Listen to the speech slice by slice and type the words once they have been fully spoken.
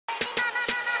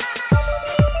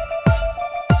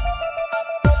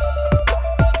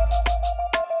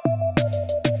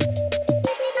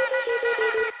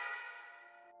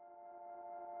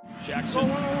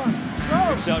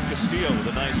Castillo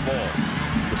with a nice ball.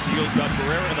 Castillo's got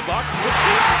Guerrero in the box.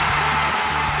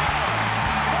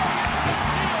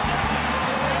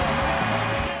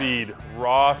 Speed,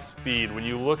 raw speed. When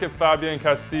you look at Fabian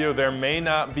Castillo, there may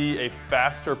not be a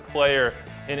faster player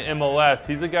in MLS.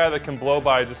 He's a guy that can blow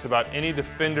by just about any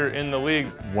defender in the league.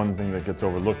 One thing that gets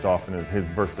overlooked often is his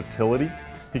versatility.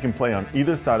 He can play on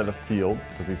either side of the field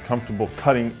because he's comfortable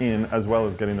cutting in as well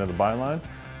as getting to the byline.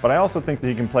 But I also think that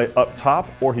he can play up top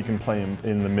or he can play in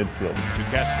the midfield. To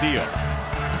Castillo.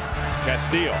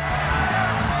 Castillo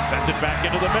sends it back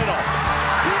into the middle.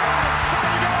 Yes,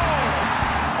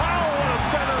 oh, what a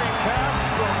centering pass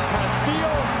from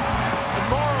Castillo. And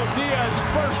Mauro Diaz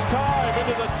first time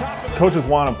into the top of the... Coaches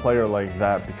want a player like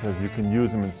that because you can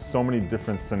use him in so many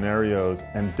different scenarios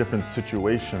and different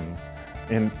situations.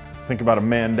 And think about a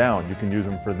man down, you can use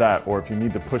him for that. Or if you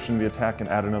need to push into the attack and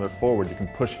add another forward, you can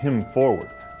push him forward.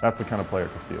 That's the kind of player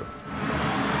Castillo is.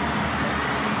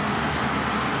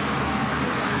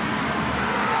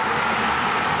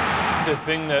 The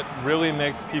thing that really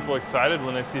makes people excited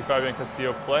when they see Fabian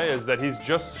Castillo play is that he's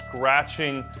just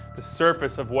scratching the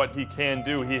surface of what he can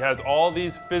do. He has all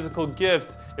these physical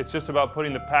gifts. It's just about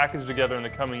putting the package together in the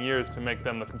coming years to make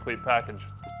them the complete package.